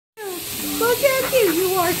Look how cute you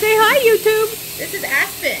are. Say hi, YouTube. This is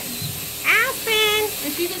Aspen. Aspen.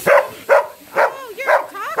 And she's a... Oh, you're a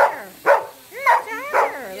talker. You're a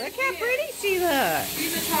talker. Look how pretty she looks.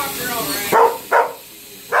 She's a talker,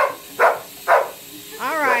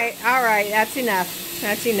 alright. All right. That's enough.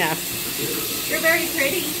 That's enough. You're very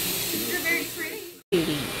pretty. You're very pretty.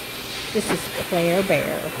 Beauty. This is Claire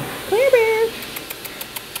Bear. Claire Bear.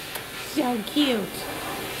 So cute.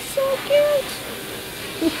 So cute.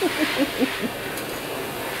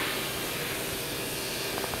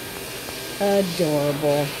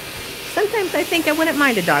 Adorable. Sometimes I think I wouldn't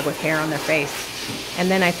mind a dog with hair on their face.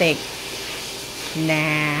 And then I think,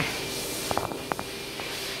 nah.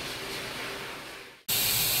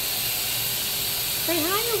 Say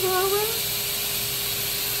hi, Aurora.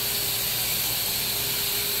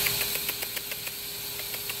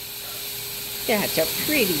 That's a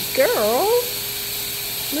pretty girl.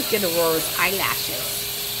 Look at Aurora's eyelashes.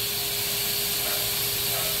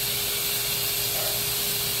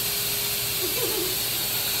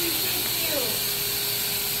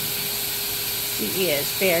 She is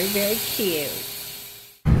very, very cute.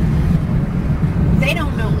 They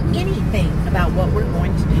don't know anything about what we're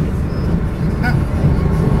going to do.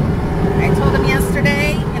 I told them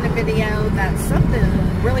yesterday in a video that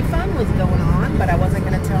something really fun was going on, but I wasn't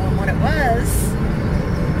going to tell them what it was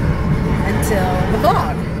until the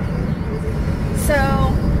vlog. So,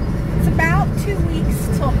 it's about 2 weeks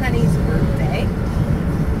till Honey's birthday.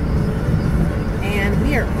 And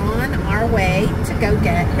we are on our way to go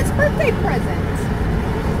get his birthday present.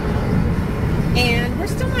 And we're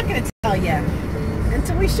still not going to tell you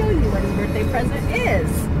until we show you what his birthday present is.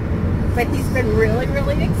 But he's been really,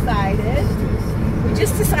 really excited. We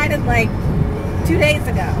just decided like 2 days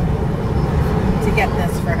ago to get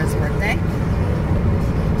this for his birthday.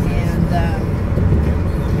 And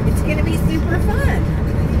it's going to be super fun.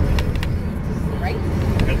 Right?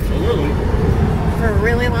 Absolutely. For a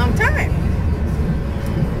really long time.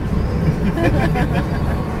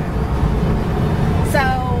 So,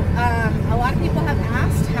 a lot of people have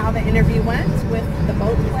asked how the interview went with the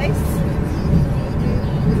boat place.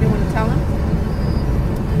 You want to tell them?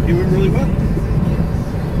 It went really well.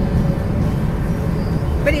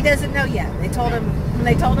 But he doesn't know yet. They told him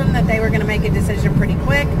that they were going to make a decision pretty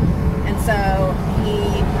quick, and so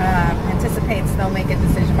he anticipates they'll make a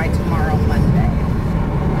decision by tomorrow, Monday.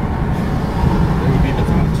 What would be the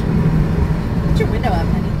thoughts? Put your window up,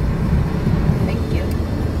 honey. Thank you.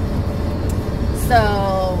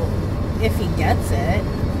 So, if he gets it,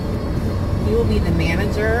 he will be the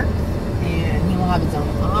manager, and he will have his own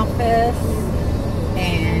office,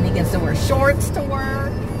 and he gets to wear shorts to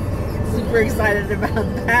work. Super excited about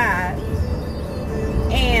that.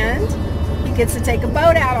 And he gets to take a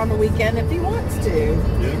boat out on the weekend if he wants to.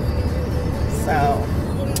 Yeah. So.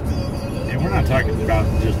 And we're not talking about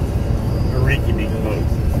just a rinky-dink boat.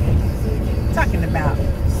 Talking about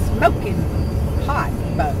smoking hot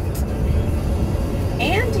boat.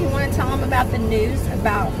 And do you want to tell him about the news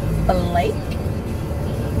about Blake?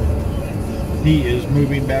 He is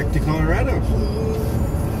moving back to Colorado.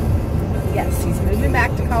 Yes, he's moving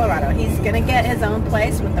back to Colorado. He's going to get his own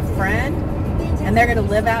place with a friend, and they're going to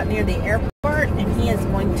live out near the airport, and he is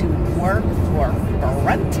going to work for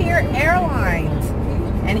Frontier Airlines.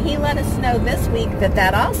 And he let us know this week that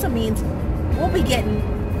that also means we'll be getting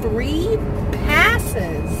free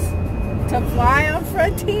passes to fly on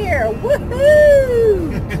Frontier. Woohoo!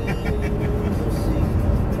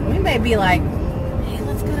 We may be like, hey,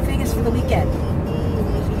 let's go to Vegas for the weekend.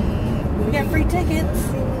 We got free tickets.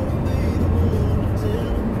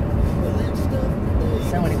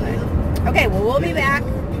 So anyway. Okay, well, we'll be back.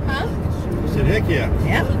 Huh? I said, heck yeah.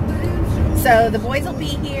 Yep. So the boys will be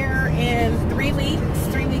here in 3 weeks,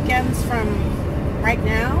 3 weekends from right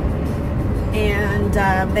now. And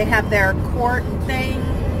they have their court thing.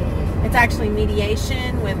 It's actually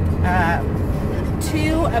mediation with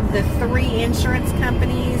 2 of the 3 insurance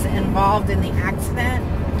companies involved in the accident.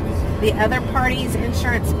 The other party's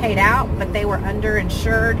insurance paid out, but they were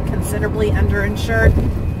underinsured, considerably underinsured.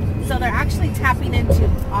 So they're actually tapping into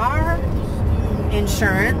our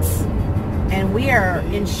insurance, and we are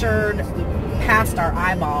insured past our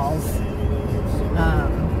eyeballs.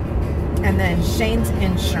 And then Shane's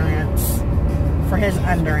insurance for his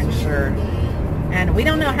underinsured. And we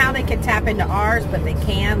don't know how they could tap into ours, but they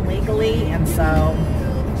can legally. And so,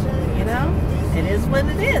 you know, it is what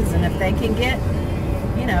it is. And if they can get,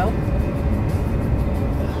 you know,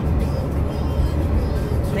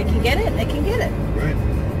 they can get it, they can get it. Right.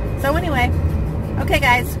 So anyway, okay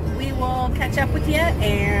guys, we will catch up with you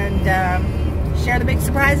and share the big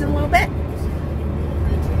surprise in a little bit.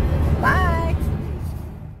 Bye.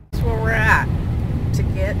 That's where we're at.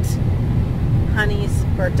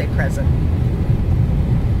 birthday present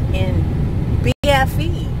in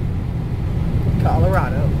BFE,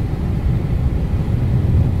 Colorado.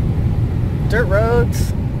 Dirt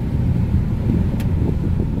roads.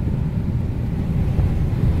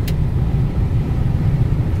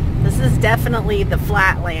 This is definitely the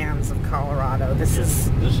flatlands of Colorado. This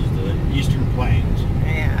is the Eastern Plains.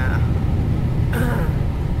 Yeah.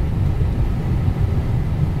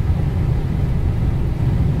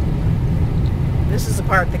 This is the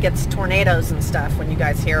part that gets tornadoes and stuff when you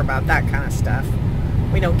guys hear about that kind of stuff.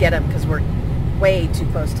 We don't get them because we're way too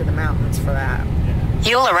close to the mountains for that. Yeah.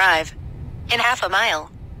 You'll arrive in half a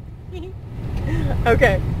mile.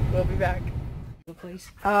 Okay, we'll be back.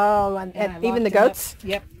 Please. Oh, and even the goats?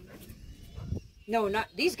 Yep. No, not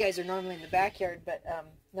these guys are normally in the backyard, but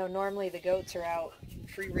no, normally the goats are out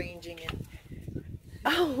free ranging and.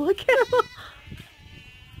 Oh, look at them.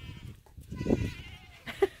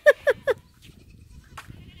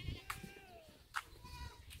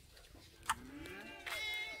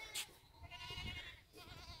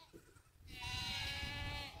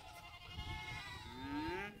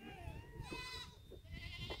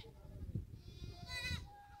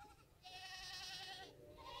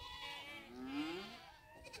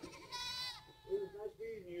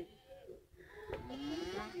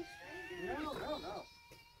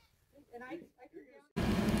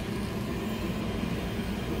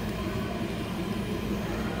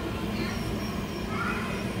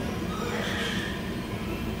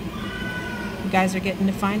 You guys are getting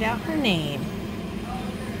to find out her name.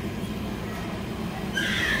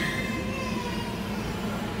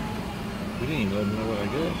 We didn't even let them know what I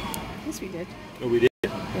did. Yes, we did. Oh, we did?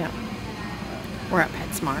 Yeah. We're at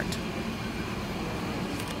PetSmart.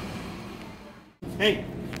 Hey,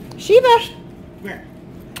 Shiva! come here.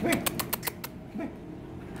 Come here.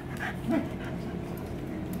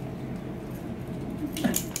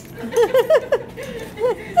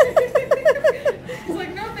 He's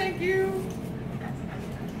like, no, thank you.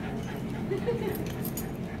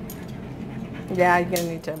 Yeah, you're gonna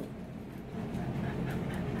need to.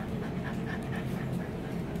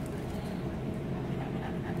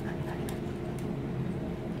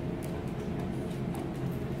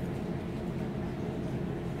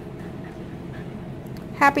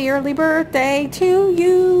 Happy early birthday to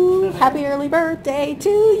you. Happy early birthday to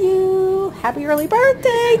you. Happy early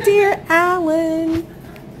birthday, dear Alan.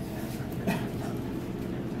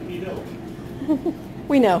 You know.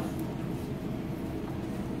 We know.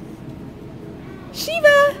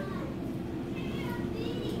 Shiva!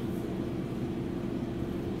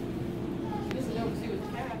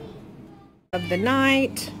 Of the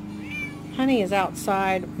night. Honey is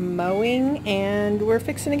outside mowing and we're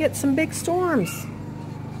fixing to get some big storms.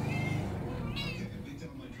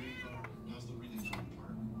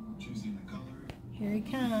 Here he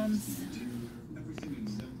comes.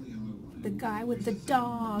 The guy with the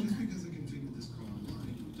dog.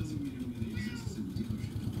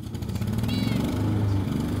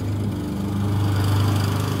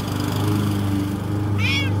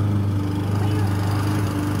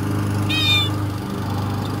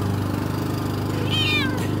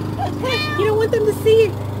 You don't want them to see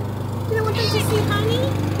it. You don't want them to see Honey?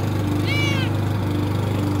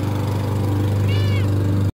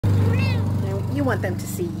 You want them to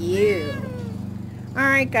see you.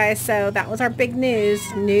 Alright guys, so that was our big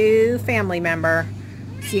news. New family member.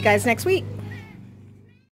 See you guys next week.